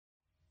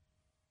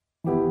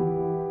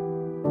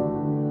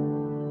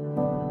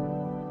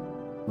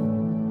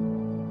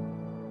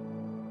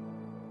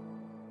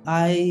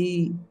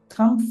I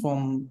come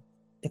from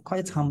a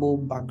quite humble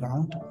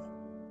background.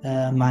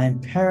 My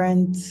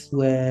parents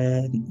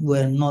were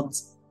not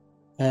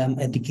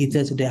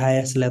educated to the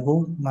highest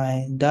level.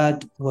 My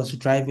dad was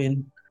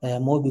driving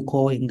what we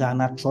call in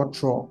Ghana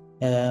trotro,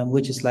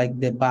 which is like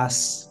the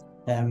bus.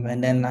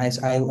 And then I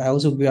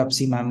also grew up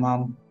seeing my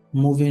mom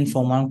moving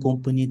from one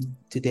company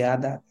to the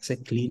other as a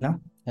cleaner,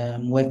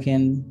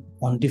 working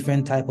on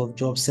different type of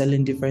jobs,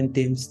 selling different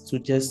things to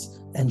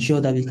just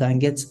ensure that we can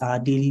get our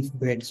daily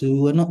bread. So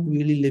we were not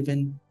really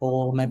living,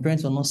 or my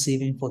parents were not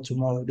saving for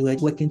tomorrow. They were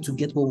working to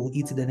get what we'll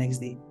eat the next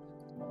day.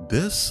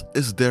 This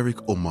is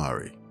Derick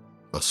Omari,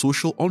 a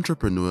social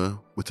entrepreneur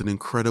with an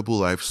incredible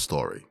life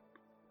story.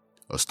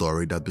 A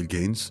story that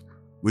begins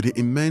with the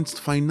immense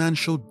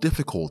financial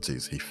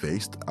difficulties he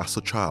faced as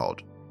a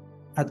child.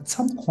 At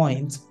some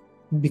point,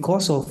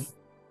 because of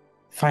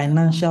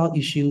financial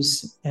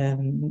issues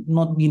and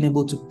not being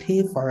able to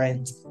pay for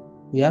rent,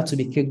 we had to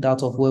be kicked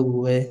out of where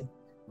we were.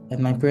 And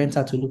my parents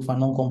had to look for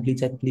an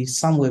uncompleted place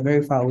somewhere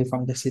very far away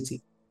from the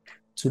city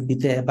to be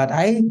there. But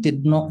I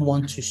did not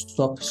want to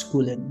stop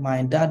schooling.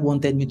 My dad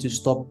wanted me to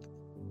stop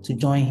to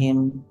join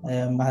him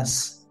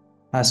as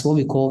what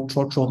we call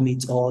trotro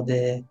meet, or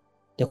the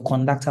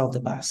conductor of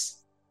the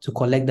bus, to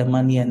collect the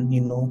money and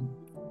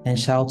and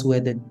shout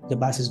where the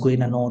bus is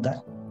going and all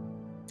that.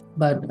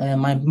 But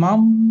my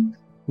mom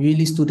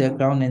really stood her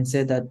ground and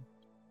said that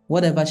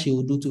whatever she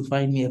would do to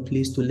find me a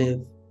place to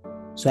live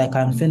so I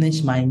can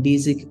finish my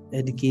basic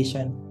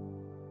education,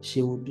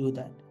 she would do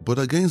that. But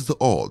against the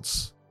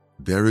odds,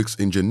 Derick's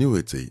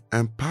ingenuity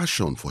and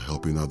passion for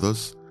helping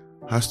others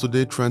has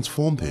today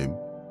transformed him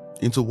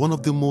into one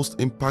of the most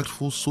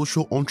impactful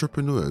social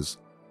entrepreneurs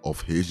of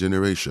his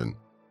generation,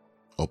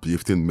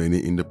 uplifting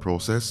many in the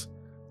process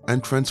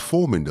and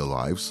transforming the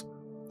lives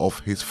of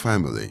his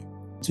family.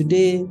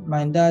 Today,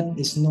 my dad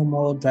is no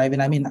more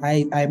driving. I mean,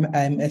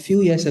 I'm a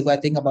few years ago, I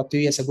think about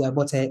 3 years ago, I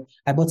bought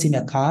him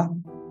a car.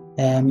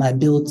 I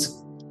built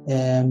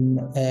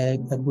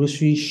a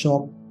grocery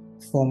shop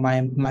for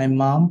my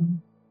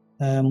mom.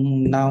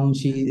 Now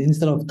she,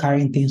 instead of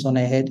carrying things on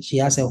her head, she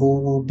has a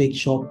whole big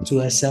shop to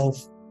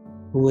herself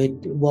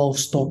with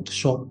well-stocked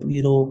shop.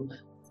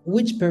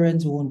 Which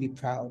parents won't be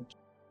proud?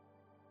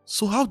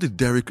 So how did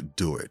Derick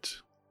do it?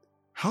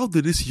 How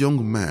did this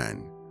young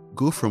man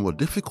go from a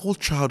difficult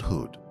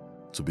childhood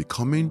to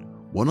becoming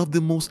one of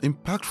the most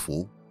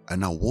impactful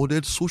and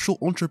awarded social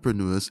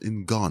entrepreneurs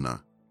in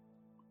Ghana?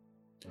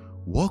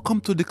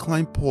 Welcome to the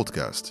Climb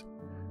Podcast,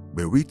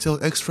 where we tell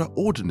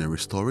extraordinary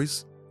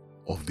stories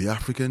of the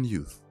African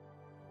youth.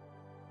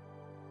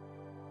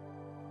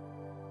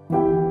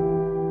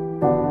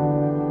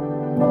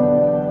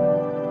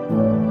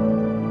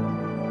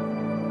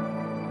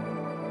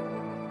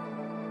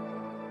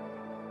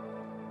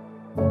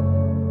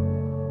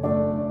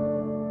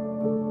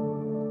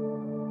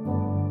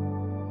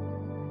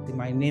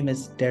 My name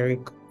is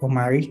Derick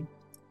Omari.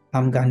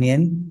 I'm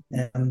Ghanaian.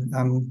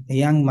 I'm a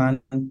young man,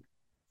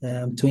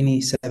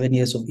 27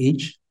 years of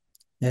age,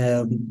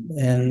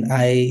 and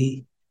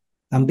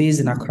I'm based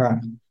in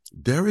Accra.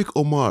 Derick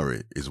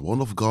Omari is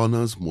one of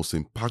Ghana's most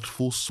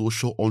impactful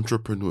social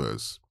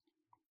entrepreneurs.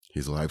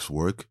 His life's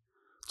work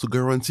to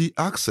guarantee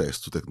access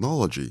to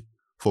technology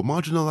for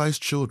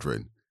marginalized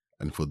children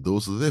and for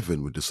those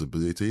living with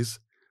disabilities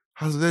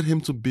has led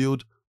him to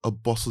build a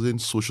bustling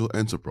social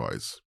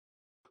enterprise.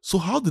 So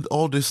how did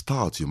all this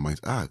start, you might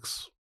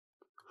ask?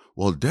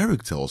 Well,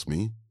 Derick tells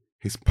me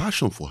his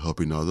passion for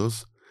helping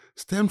others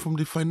stemmed from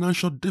the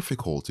financial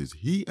difficulties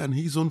he and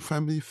his own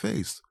family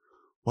faced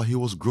while he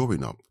was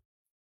growing up.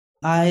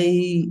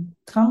 I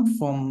come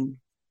from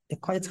a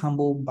quite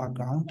humble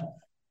background.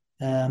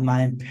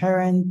 My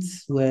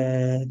parents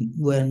were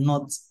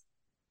not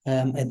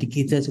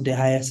educated to the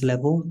highest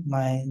level.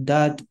 My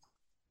dad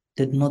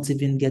did not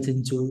even get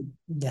into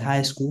the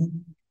high school,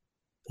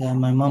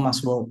 my mom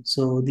as well.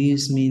 So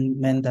this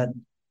meant that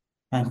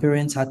my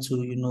parents had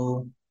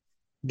to,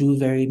 do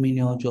very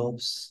menial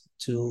jobs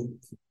to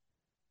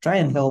try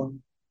and help,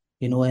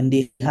 and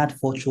they had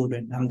 4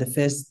 children. I'm the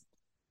first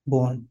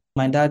born.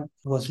 My dad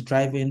was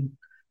driving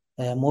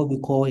what we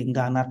call in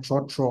Ghana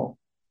trotro.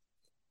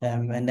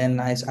 And then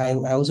I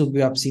also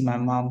grew up seeing my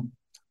mom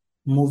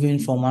moving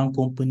from one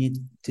company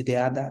to the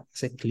other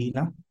as a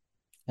cleaner,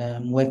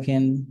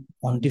 working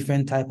on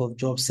different type of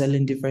jobs,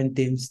 selling different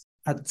things.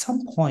 At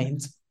some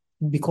point,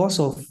 because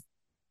of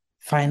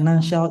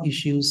financial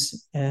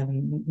issues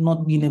and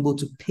not being able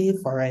to pay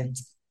for rent,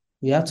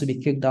 we had to be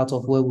kicked out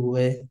of where we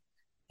were.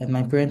 And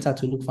my parents had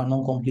to look for an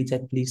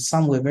uncompleted place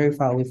somewhere very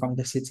far away from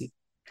the city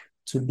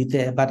to be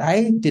there. But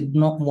I did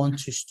not want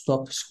to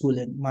stop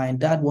schooling. My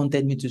dad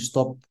wanted me to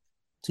stop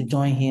to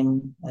join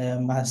him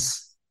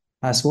as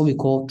what we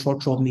call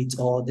trotro meet,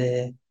 or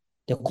the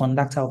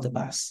conductor of the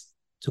bus,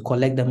 to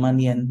collect the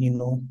money and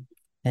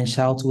and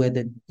shout where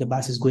the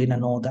bus is going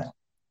and all that.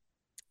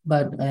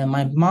 But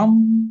my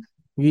mom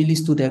really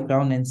stood her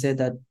ground and said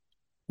that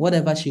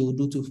whatever she would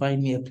do to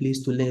find me a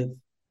place to live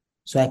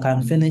so I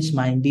can finish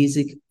my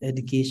basic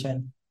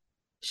education,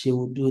 she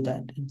would do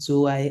that. And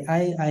so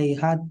I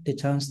had the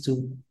chance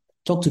to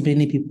talked to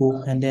many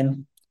people, and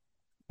then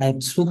I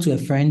spoke to a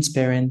friend's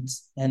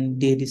parents, and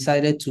they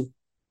decided to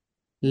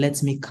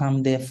let me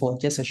come there for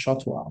just a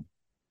short while.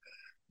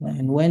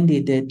 And when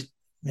they did,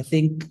 I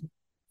think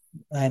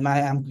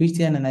I'm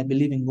Christian and I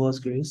believe in God's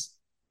grace.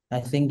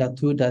 I think that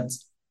through that,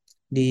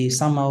 they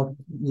somehow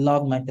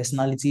loved my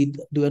personality.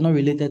 They were not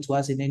related to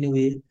us in any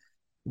way.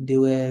 They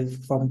were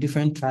from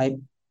different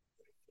tribe,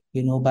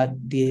 but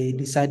they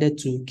decided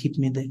to keep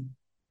me there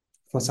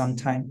for some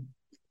time.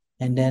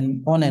 And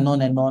then on and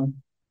on and on,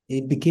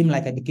 it became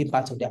like I became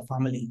part of their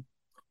family.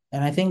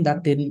 And I think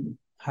that thing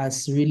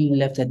has really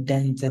left a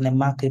dent and a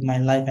mark in my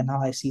life and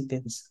how I see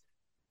things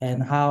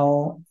and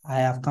how I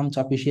have come to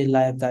appreciate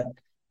life, that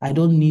I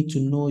don't need to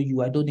know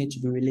you. I don't need to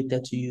be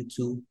related to you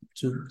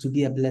to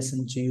be a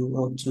blessing to you,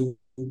 or to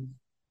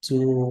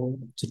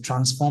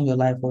transform your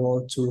life,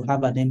 or to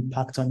have an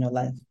impact on your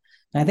life.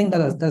 And I think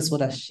that's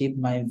what has shaped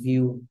my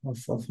view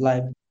of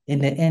life. In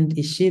the end,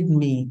 it shaped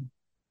me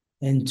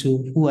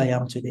into who I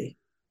am today.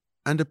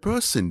 And the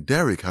person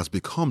Derick has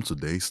become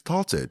today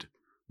started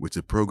with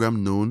a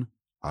program known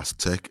as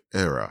Tech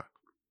Era.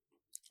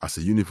 As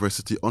a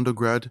university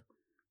undergrad,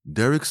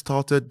 Derick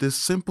started this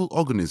simple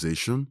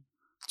organization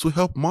to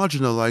help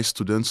marginalized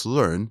students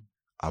learn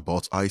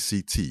about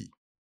ICT.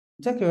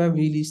 Tech career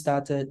really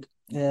started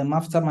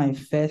after my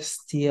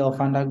first year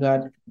of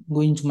undergrad,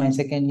 going to my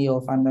second year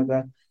of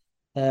undergrad.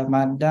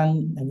 I'd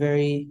done a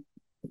very,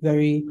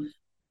 very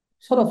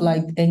sort of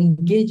like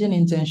engaging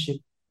internship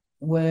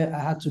where I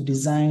had to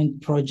design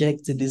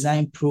projects, to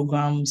design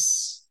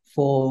programs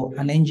for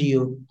an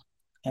NGO,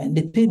 and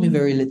they paid me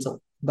very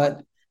little.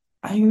 But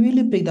I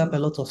really picked up a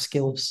lot of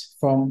skills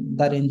from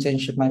that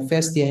internship, my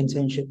first year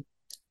internship.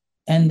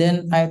 And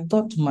then I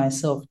thought to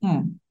myself,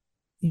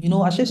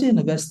 Ashesi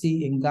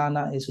University in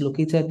Ghana is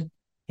located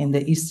in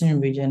the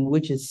eastern region,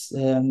 which is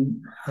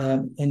in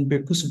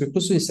Berkusu.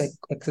 Berkusu is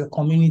a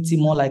community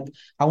more like,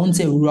 I wouldn't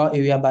say rural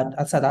area, but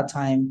at that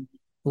time,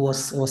 it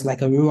was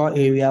like a rural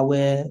area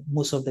where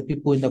most of the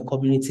people in the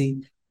community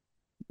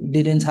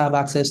didn't have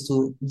access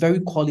to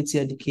very quality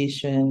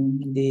education.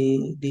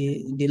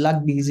 They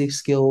lack basic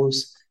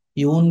skills.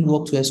 You won't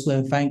walk to a school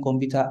and find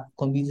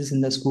computers in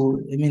the school.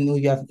 I mean,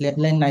 you have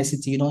learned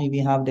ICT, you don't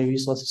even have the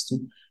resources to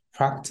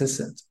practice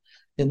it.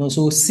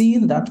 So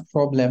seeing that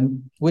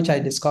problem, which I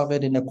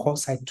discovered in the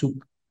course I took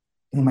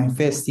in my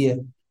first year,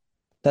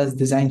 that's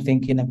design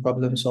thinking and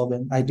problem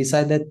solving, I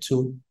decided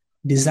to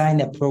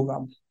design a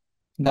program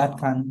that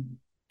can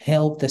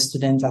help the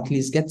students at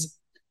least get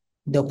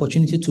the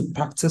opportunity to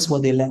practice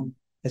what they learn,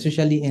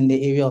 especially in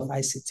the area of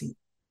ICT.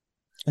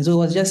 And so it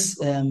was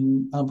just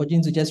an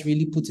opportunity to just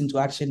really put into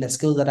action the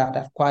skills that I had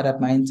acquired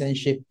at my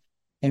internship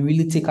and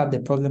really take up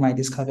the problem I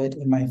discovered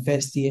in my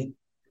first year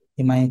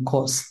in my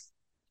course,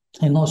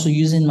 and also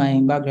using my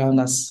background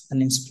as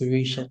an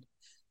inspiration.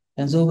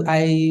 And so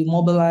I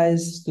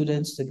mobilized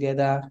students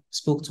together,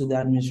 spoke to the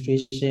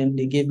administration.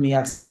 They gave me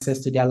access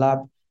to their lab.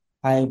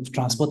 I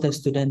transported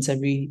students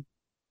every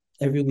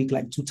week,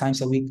 like 2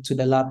 times a week to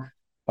the lab,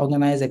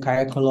 organized a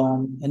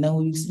curriculum, and then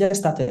we just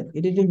started.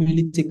 It didn't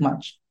really take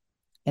much.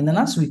 And then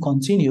as we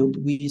continued,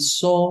 we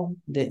saw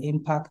the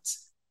impact,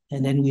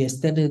 and then we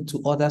extended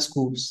to other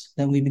schools.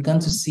 Then we began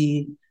to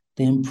see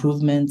the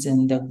improvements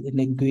in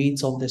the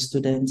grades of the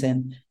students,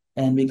 and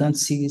we began to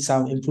see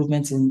some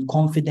improvements in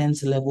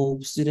confidence level.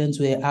 Students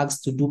were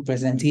asked to do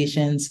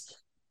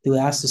presentations. They were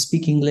asked to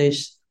speak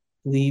English.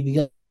 We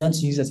began to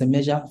use as a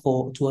measure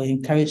to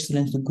encourage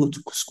students to go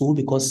to school,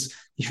 because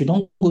if you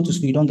don't go to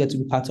school, you don't get to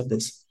be part of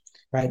this.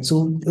 Right.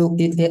 So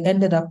it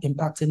ended up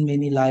impacting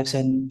many lives,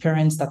 and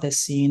parents started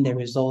seeing the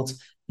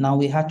results. Now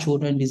we had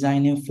children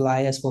designing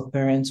flyers for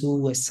parents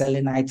who were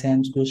selling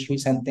items,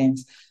 groceries, and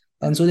things.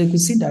 And so they could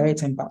see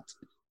direct impact.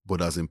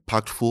 But as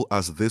impactful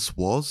as this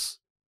was,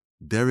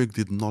 Derick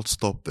did not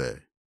stop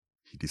there.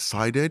 He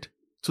decided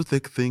to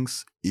take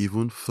things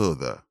even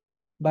further.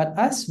 But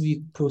as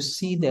we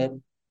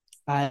proceeded,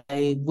 I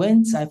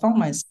found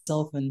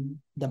myself in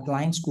the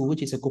blind school,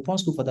 which is a coupon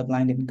school for the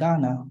blind in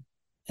Ghana.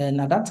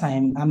 And at that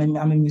time, I'm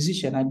a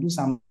musician. I do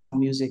some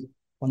music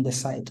on the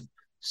side.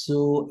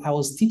 So I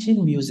was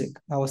teaching music.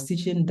 I was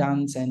teaching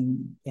dance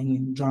and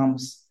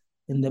drums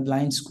in the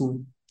blind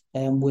school,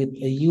 with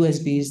a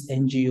US-based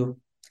NGO.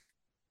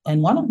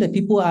 And one of the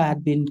people I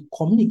had been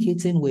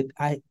communicating with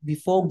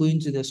before going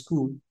to the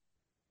school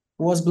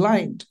was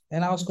blind.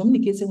 And I was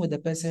communicating with the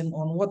person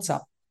on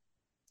WhatsApp.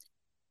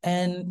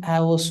 And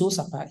I was so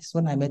surprised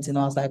when I met him.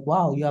 I was like,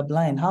 wow, you are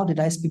blind. How did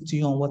I speak to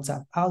you on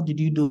WhatsApp? How did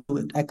you do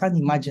it? I can't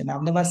imagine.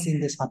 I've never seen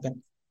this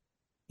happen.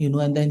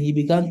 And then he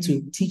began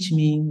to teach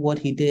me what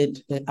he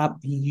did, the app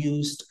he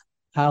used,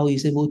 how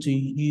he's able to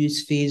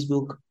use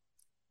Facebook,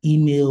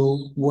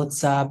 email,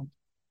 WhatsApp,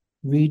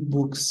 read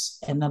books,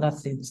 and other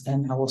things.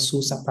 And I was so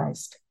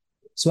surprised.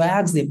 So I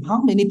asked him,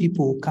 how many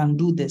people can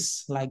do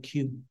this like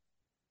you?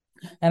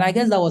 And I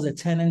guess that was a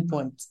turning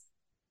point.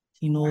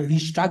 He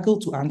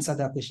struggled to answer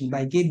that question,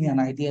 but it gave me an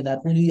idea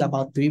that only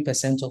about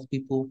 3% of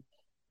people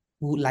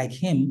who, like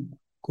him,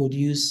 could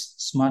use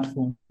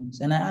smartphones.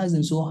 And I asked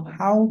him, so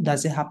how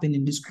does it happen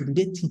in this school? Do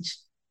they teach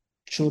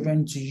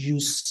children to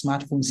use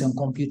smartphones and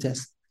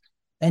computers.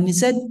 And he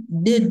said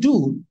they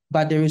do,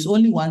 but there is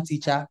only one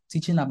teacher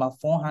teaching about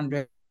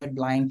 400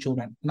 blind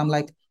children. And I'm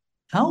like,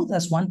 how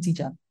does one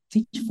teacher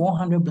teach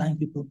 400 blind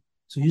people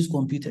to use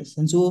computers?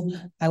 And so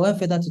I went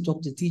further to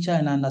talk to the teacher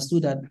and I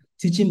understood that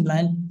teaching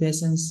blind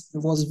persons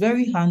was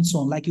very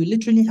hands-on. Like you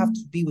literally have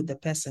to be with the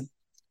person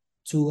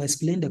to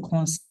explain the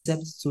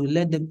concepts, to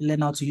let them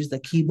learn how to use the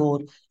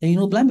keyboard.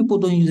 And blind people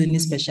don't use any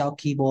special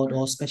keyboard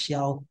or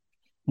special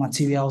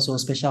materials or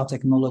special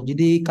technology.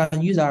 They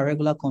can use our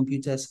regular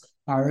computers,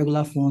 our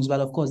regular phones, but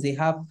of course they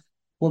have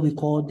what we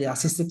call the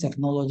assistive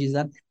technologies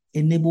that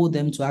enable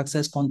them to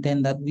access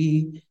content that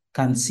we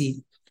can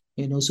see.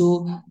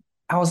 So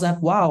I was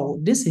like, wow,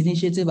 this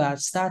initiative I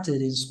had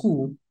started in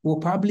school will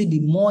probably be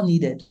more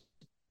needed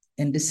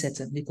in this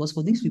setting because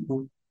for these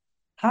people,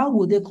 how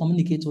would they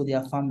communicate with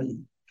their family?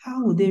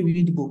 How would they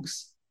read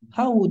books?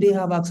 How would they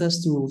have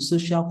access to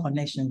social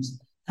connections?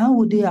 How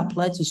would they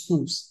apply to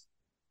schools?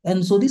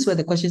 And so these were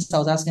the questions I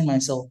was asking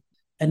myself.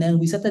 And then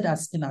we started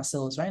asking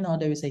ourselves, right now,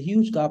 there is a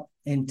huge gap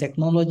in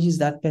technologies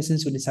that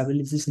persons with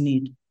disabilities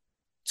need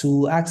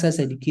to access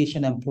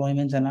education,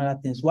 employment, and other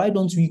things. Why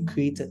don't we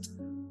create it?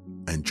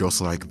 And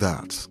just like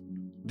that,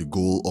 the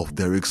goal of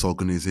Derick's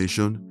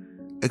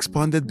organization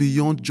expanded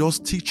beyond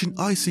just teaching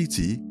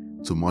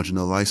ICT to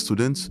marginalized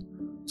students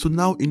to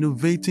now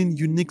innovating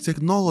unique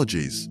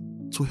technologies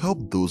to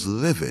help those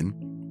living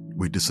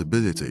with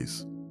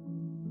disabilities.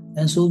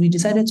 And so we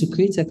decided to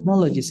create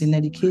technologies in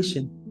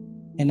education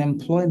and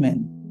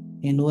employment,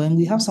 and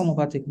we have some of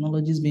our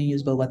technologies being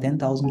used by over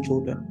 10,000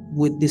 children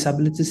with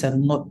disabilities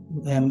and not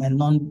and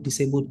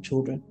non-disabled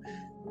children,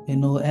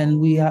 and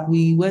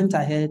we went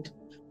ahead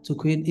to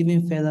create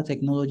even further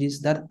technologies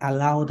that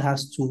allowed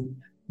us to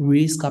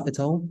raise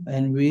capital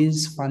and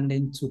raise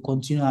funding to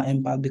continue our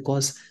impact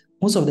because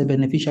most of the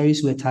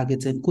beneficiaries we're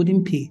targeted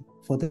couldn't pay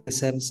for the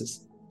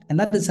services. And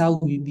that is how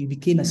we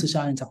became a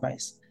social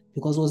enterprise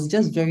because it was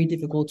just very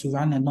difficult to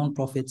run a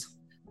non-profit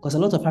because a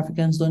lot of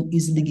Africans don't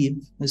easily give.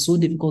 It's so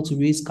difficult to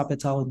raise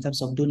capital in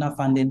terms of donor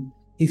funding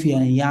if you're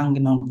a young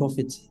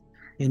non-profit.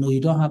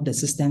 You don't have the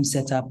system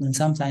set up, and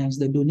sometimes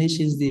the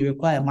donations, they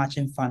require a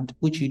matching fund,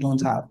 which you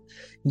don't have.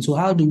 And so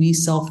how do we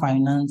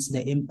self-finance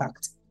the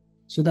impact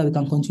so that we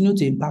can continue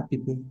to impact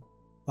people,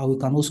 but we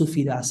can also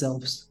feed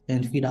ourselves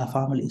and feed our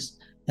families?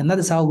 And that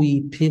is how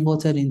we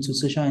pivoted into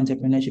social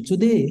entrepreneurship.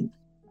 Today,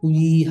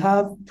 we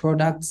have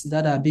products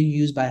that are being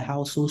used by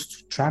households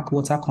to track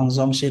water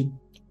consumption,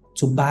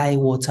 to buy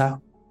water,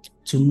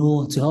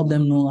 to help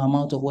them know the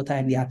amount of water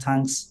in their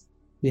tanks.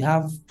 We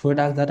have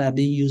products that are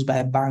being used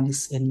by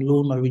banks in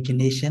loan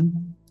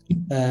origination.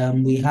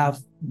 We have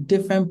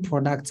different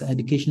products,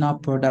 educational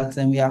products,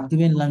 and we are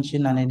even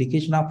launching an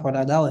educational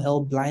product that will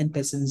help blind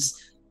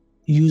persons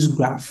use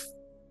graph.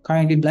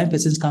 Currently, blind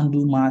persons can't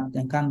do math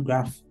and can't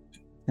graph.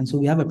 And so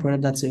we have a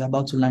product that's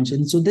about to launch.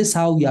 And so this is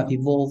how we have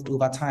evolved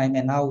over time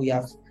and how we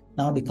have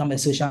now become a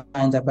social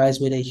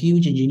enterprise with a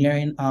huge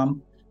engineering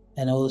arm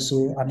and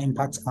also an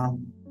impact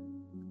arm.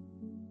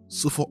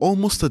 So for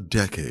almost a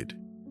decade,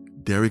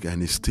 Derick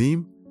and his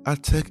team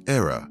at Tech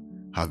Era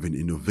have been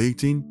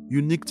innovating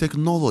unique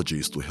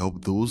technologies to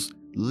help those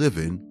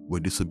living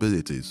with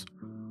disabilities,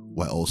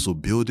 while also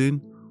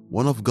building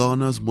one of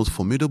Ghana's most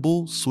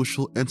formidable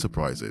social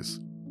enterprises.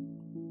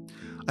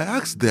 I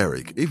asked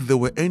Derick if there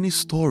were any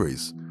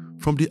stories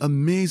from the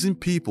amazing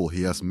people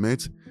he has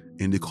met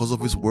in the course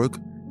of his work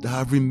that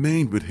have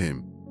remained with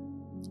him.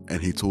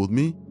 And he told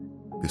me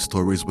the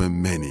stories were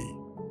many.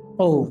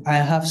 Oh, I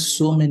have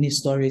so many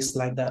stories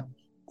like that.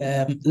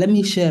 Let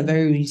me share a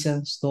very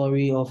recent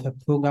story of a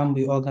program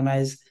we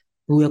organized.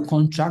 We were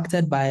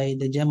contracted by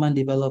the German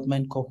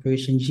Development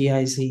Corporation,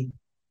 GIC,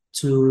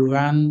 to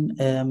run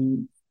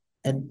an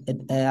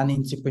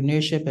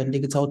entrepreneurship and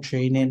digital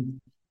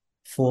training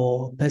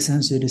for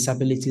persons with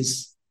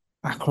disabilities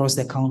across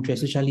the country,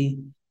 especially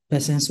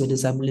persons with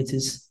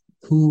disabilities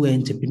who were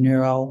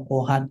entrepreneurial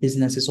or had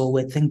businesses or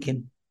were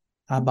thinking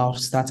about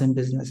starting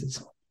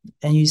businesses.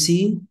 And you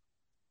see,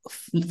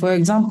 for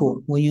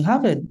example, when you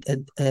have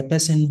a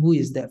person who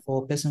is deaf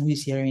or a person who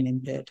is hearing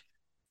impaired,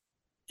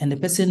 and the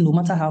person, no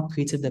matter how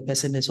creative the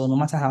person is or no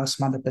matter how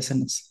smart the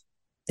person is,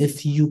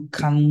 if you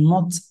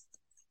cannot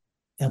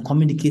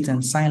communicate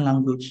in sign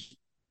language,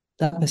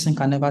 that person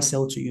can never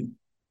sell to you.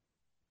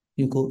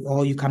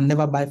 Or you can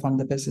never buy from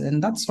the person.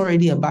 And that's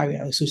already a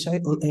barrier, a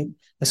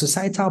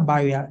societal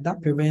barrier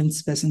that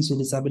prevents persons with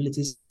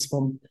disabilities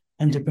from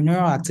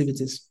entrepreneurial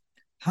activities.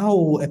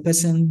 How a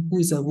person who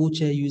is a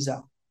wheelchair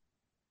user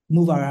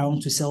move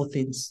around to sell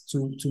things,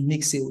 to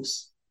make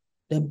sales?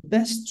 The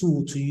best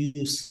tool to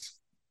use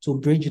to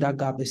bridge that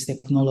gap is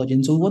technology.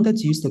 And so we wanted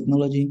to use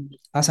technology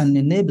as an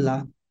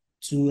enabler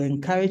to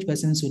encourage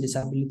persons with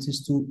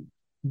disabilities to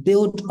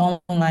build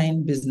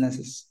online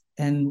businesses.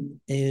 And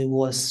it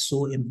was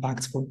so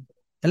impactful.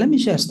 And let me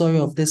share a story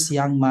of this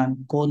young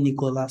man called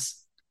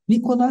Nicholas.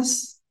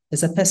 Nicholas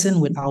is a person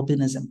with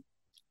albinism.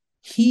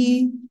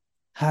 He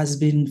has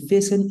been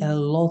facing a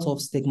lot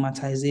of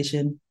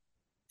stigmatization,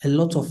 a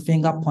lot of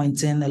finger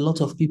pointing, a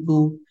lot of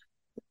people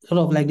sort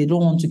of like they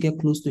don't want to get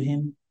close to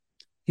him,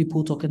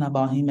 people talking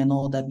about him and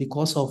all that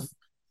because of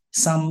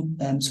some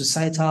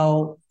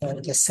societal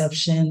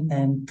perception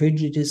and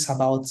prejudice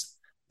about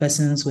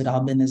persons with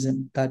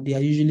albinism, that they are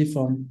usually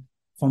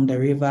from the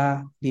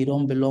river, they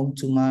don't belong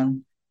to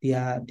man,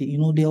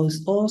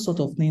 there's all sorts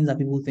of things that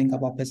people think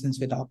about persons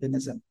with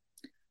albinism.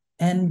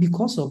 And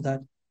because of that,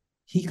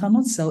 he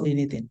cannot sell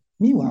anything.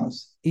 Meanwhile,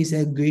 he's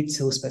a great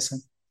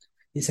salesperson.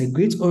 He's a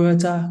great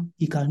orator.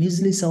 He can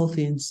easily sell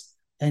things.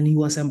 And he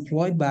was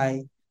employed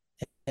by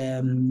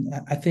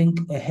I think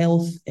a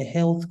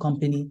health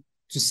company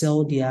to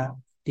sell their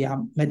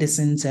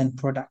medicines and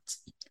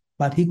products,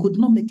 but he could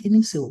not make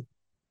any sale.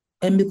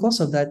 And because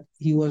of that,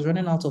 he was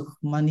running out of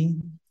money.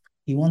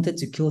 He wanted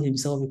to kill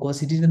himself because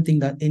he didn't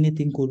think that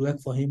anything could work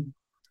for him.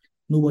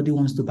 Nobody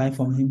wants to buy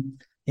from him.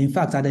 In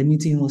fact, at the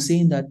meeting, he was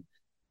saying that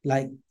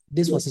like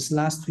this was his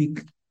last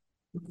week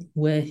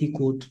where he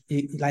could,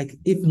 like,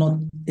 if not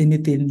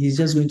anything, he's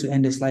just going to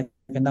end his life,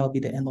 and that would be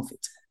the end of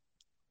it.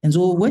 And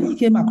so when he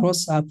came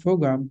across our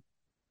program,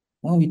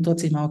 when we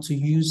taught him how to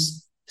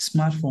use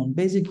smartphone,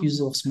 basic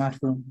use of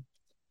smartphone,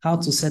 how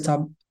to set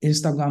up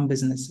Instagram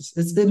businesses.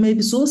 It may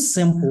be so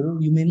simple,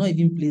 you may not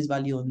even place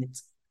value on it.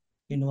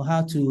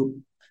 How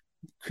to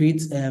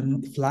create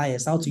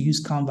flyers, how to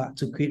use Canva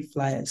to create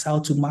flyers, how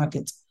to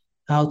market,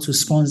 how to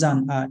sponsor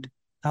an ad,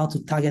 how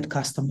to target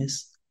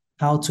customers,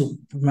 how to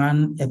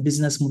run a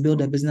business,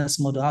 build a business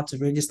model, how to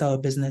register a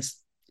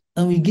business.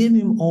 And we gave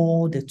him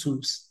all the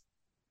tools.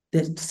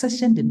 The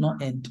session did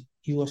not end.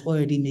 He was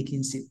already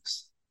making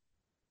sales.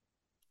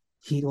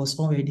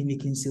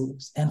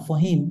 And for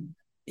him,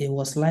 it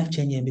was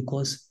life-changing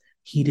because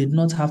he did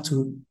not have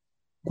to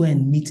go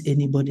and meet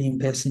anybody in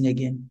person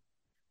again.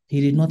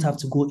 He did not have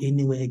to go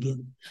anywhere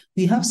again.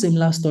 We have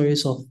similar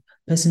stories of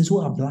persons who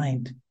are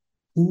blind,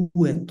 who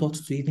were taught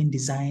to even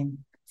design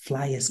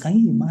flyers. Can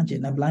you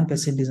imagine a blind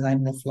person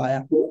designing a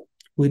flyer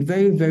with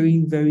very, very,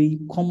 very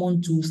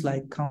common tools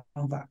like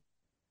Canva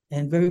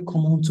and very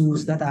common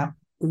tools that are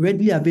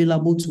readily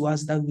available to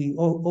us that we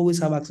always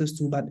have access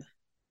to, but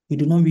we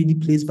do not really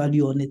place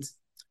value on it.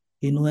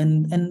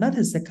 And that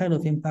is the kind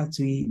of impact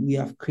we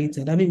have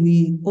created. I mean,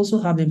 we also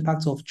have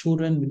impacts of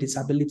children with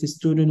disabilities,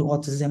 children with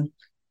autism,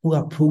 who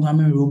are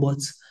programming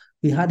robots.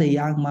 We had a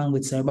young man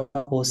with cerebral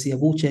palsy, a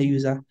wheelchair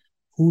user,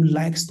 who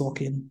likes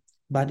talking,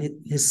 but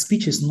his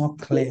speech is not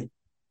clear.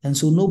 And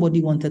so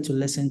nobody wanted to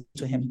listen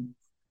to him.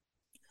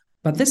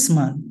 But this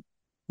man,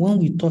 when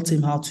we taught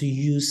him how to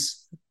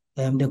use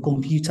the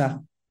computer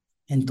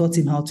and taught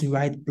him how to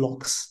write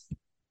blogs,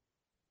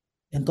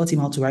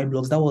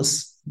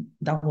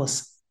 that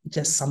was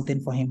just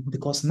something for him,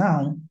 because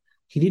now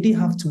he didn't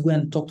have to go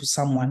and talk to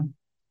someone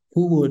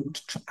who would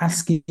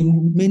ask him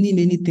many,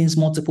 many things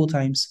multiple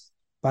times,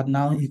 but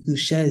now he could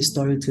share his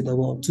story to the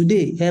world.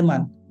 Today,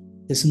 Herman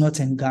is not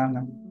in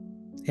Ghana.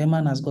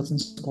 Herman has gotten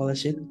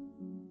scholarship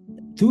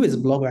through his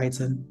blog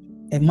writing.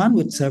 A man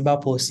with cerebral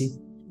palsy,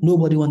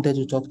 nobody wanted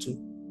to talk to,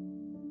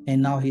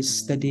 and now he's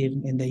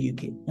studying in the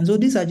UK. And so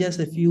these are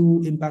just a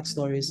few impact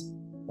stories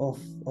of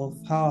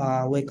how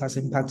our work has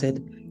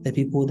impacted the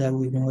people that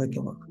we've been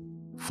working with.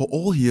 For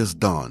all he has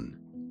done,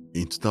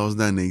 in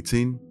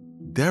 2018,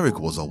 Derick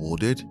was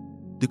awarded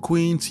the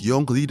Queen's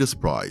Young Leaders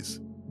Prize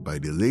by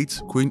the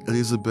late Queen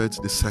Elizabeth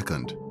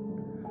II.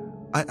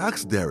 I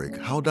asked Derick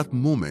how that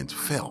moment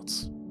felt.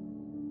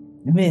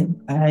 I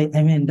mean,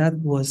 that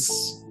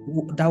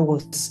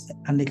was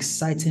an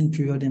exciting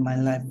period in my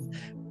life.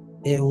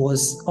 It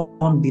was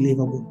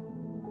unbelievable.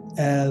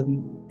 I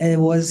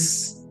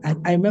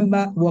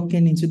remember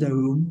walking into the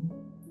room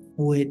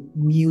with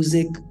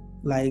music,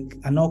 like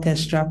an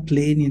orchestra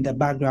playing in the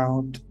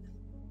background.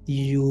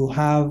 You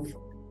have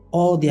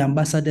all the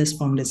ambassadors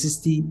from the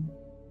 60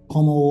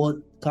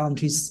 Commonwealth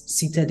countries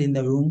seated in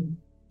the room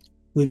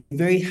with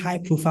very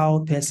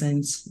high-profile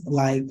persons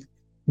like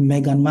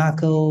Meghan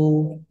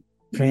Markle,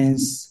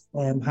 Prince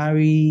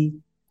Harry,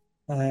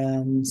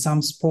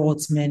 some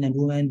sportsmen and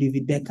women,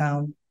 David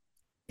Beckham.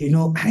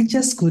 I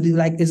just could,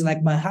 it's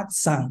like my heart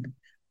sank.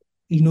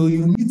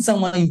 You meet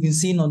someone you've been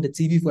seeing on the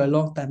TV for a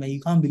long time and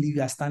you can't believe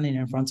you are standing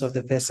in front of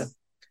the person.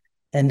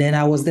 And then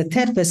I was the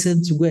third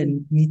person to go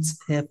and meet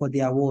her for the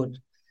award.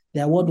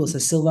 The award was a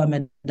silver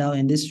medal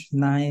in this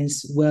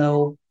nice,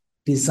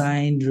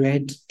 well-designed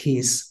red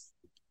case.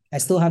 I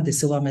still have the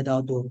silver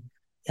medal though.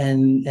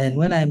 And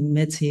when I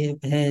met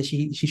her,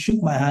 she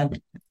shook my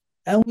hand,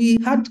 and we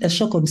had a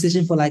short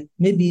conversation for like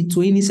maybe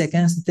 20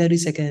 seconds, 30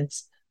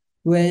 seconds,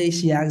 where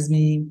she asked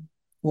me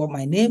what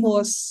my name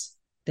was,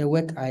 the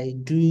work I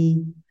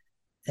do,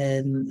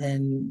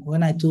 and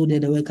when I told her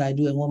the work I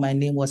do and what my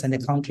name was and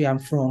the country I'm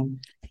from,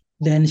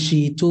 then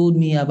she told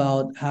me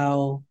about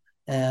how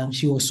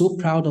she was so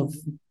proud of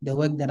the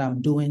work that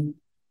I'm doing,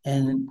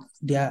 and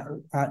there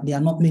are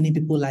not many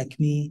people like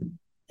me,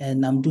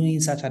 and I'm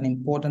doing such an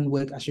important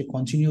work. I should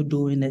continue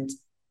doing it,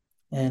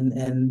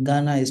 and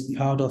Ghana is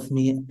proud of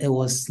me. It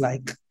was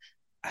like,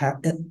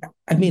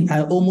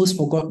 I almost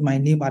forgot my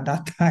name at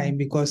that time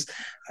because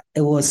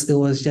it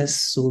was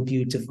just so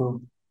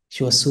beautiful.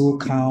 She was so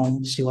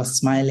calm. She was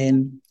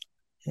smiling.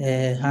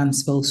 Her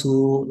hands felt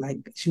so like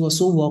she was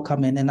so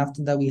welcoming. And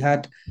after that, we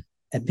had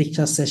a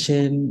picture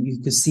session.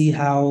 You could see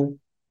how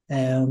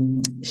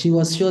she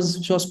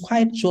was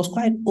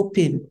quite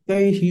open,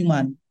 very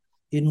human,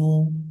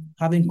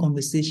 having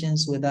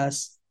conversations with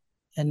us.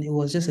 And it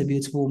was just a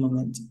beautiful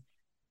moment.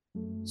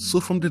 So,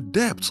 from the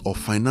depths of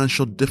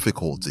financial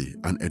difficulty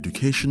and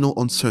educational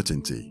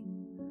uncertainty,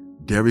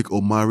 Derick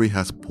Omari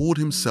has pulled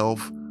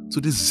himself to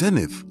the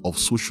zenith of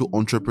social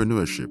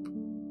entrepreneurship,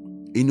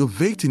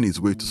 innovating his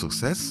way to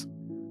success,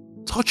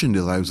 touching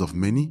the lives of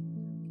many,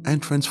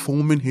 and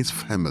transforming his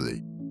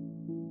family.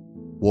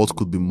 What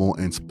could be more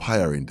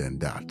inspiring than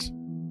that?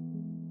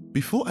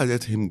 Before I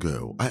let him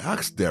go, I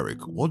asked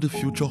Derick what the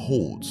future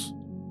holds,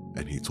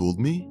 and he told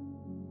me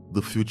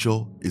the future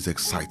is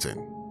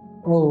exciting.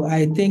 Oh,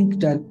 I think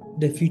that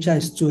the future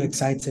is too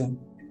exciting.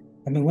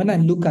 I mean, when I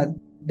look at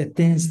the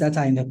things that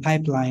are in the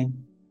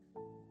pipeline,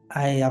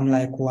 I am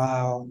like,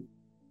 wow,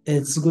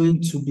 it's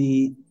going to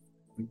be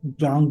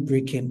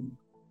groundbreaking.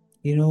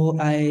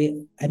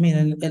 I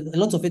mean, a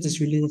lot of it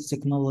is related to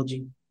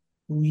technology.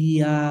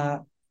 We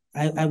are,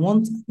 I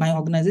want I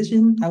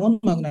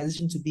want my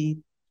organization to be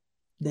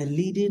the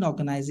leading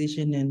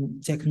organization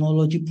in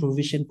technology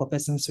provision for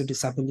persons with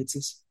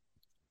disabilities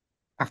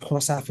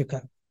across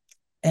Africa.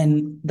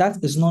 And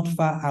that is not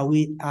far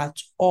away at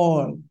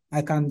all.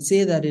 I can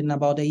say that in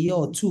about a year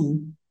or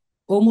two,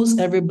 almost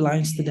every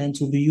blind student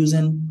will be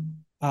using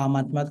our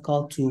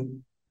mathematical tool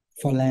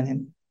for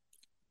learning.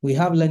 We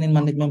have learning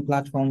management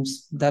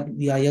platforms that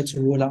we are yet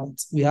to roll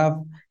out. We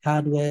have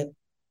hardware,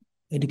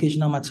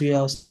 educational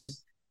materials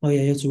that we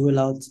are yet to roll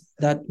out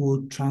that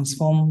will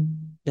transform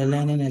the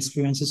learning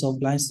experiences of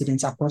blind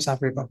students across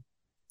Africa.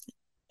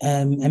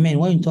 I mean,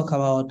 when you talk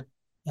about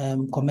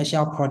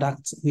commercial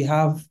products, we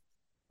have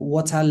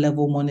water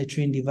level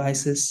monitoring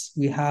devices.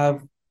 We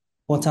have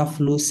water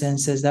flow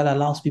sensors that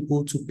allows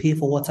people to pay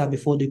for water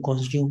before they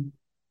consume.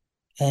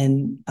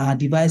 And our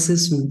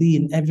devices will be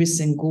in every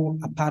single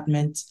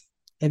apartment,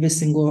 every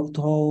single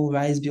tall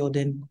rise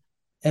building,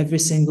 every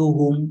single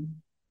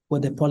home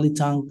with a poly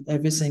tank,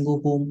 every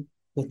single home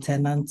with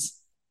tenants.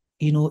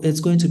 It's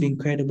going to be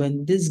incredible.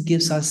 And this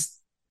gives us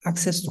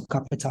access to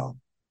capital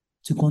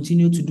to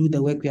continue to do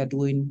the work we are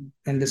doing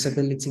in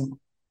disability.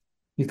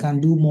 We can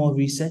do more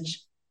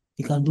research.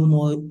 We can do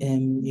more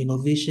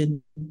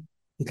innovation.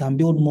 We can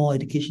build more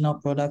educational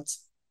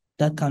products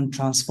that can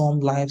transform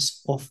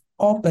lives of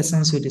all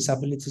persons with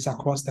disabilities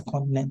across the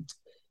continent.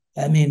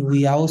 I mean,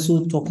 we are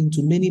also talking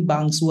to many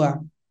banks who are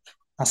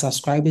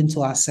subscribing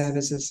to our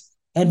services.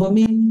 And for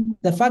me,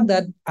 the fact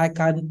that I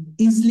can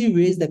easily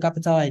raise the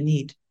capital I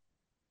need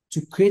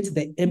to create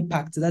the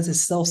impact that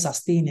is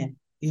self-sustaining.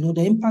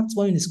 The impact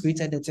when it's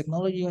created, the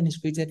technology when it's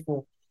created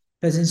for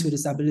persons with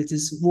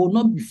disabilities will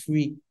not be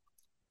free,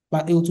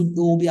 but it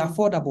will be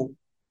affordable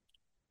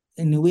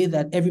in a way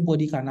that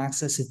everybody can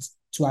access it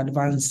to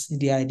advance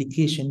their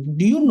education.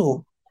 Do you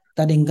know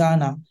that in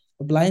Ghana,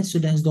 blind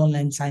students don't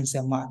learn science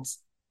and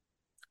maths?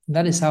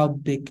 That is how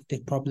big the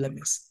problem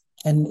is.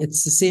 And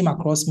it's the same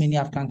across many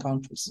African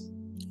countries.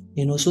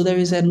 So there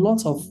is a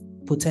lot of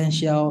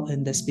potential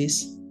in the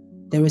space.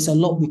 There is a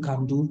lot we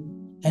can do.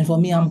 And for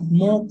me, I'm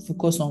more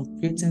focused on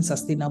creating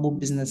sustainable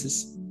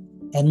businesses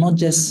and not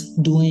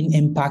just doing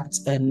impact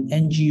and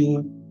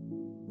NGO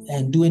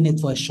and doing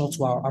it for a short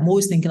while. I'm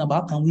always thinking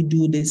about how can we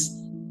do this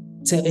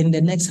in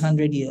the next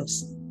 100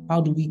 years? How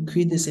do we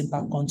create this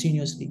impact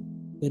continuously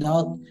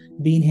without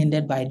being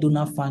hindered by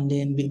donor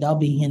funding,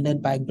 without being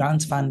hindered by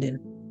grant funding?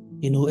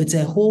 It's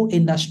a whole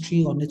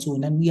industry on its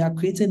own, and we are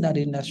creating that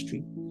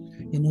industry.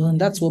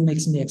 And that's what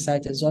makes me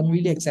excited. So I'm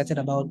really excited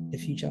about the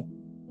future.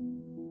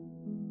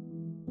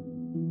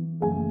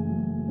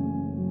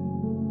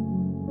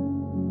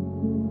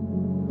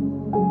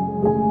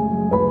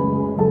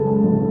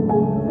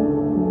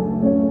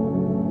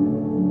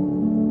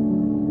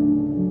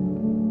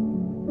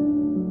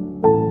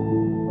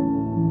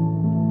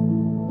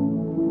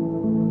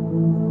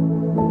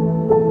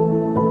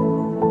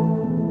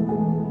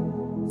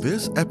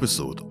 This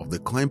episode of the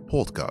Climb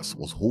Podcast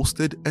was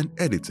hosted and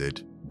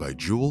edited by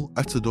Jewel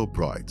Atador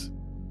Bright.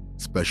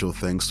 Special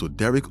thanks to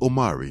Derick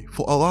Omari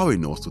for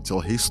allowing us to tell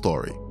his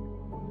story.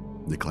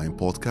 The Climb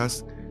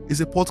Podcast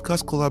is a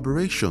podcast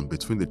collaboration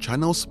between the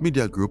Channels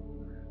Media Group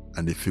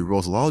and the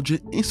Firoz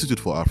Lalji Institute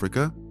for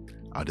Africa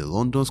at the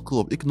London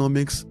School of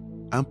Economics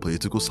and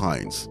Political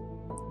Science.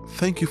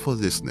 Thank you for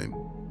listening.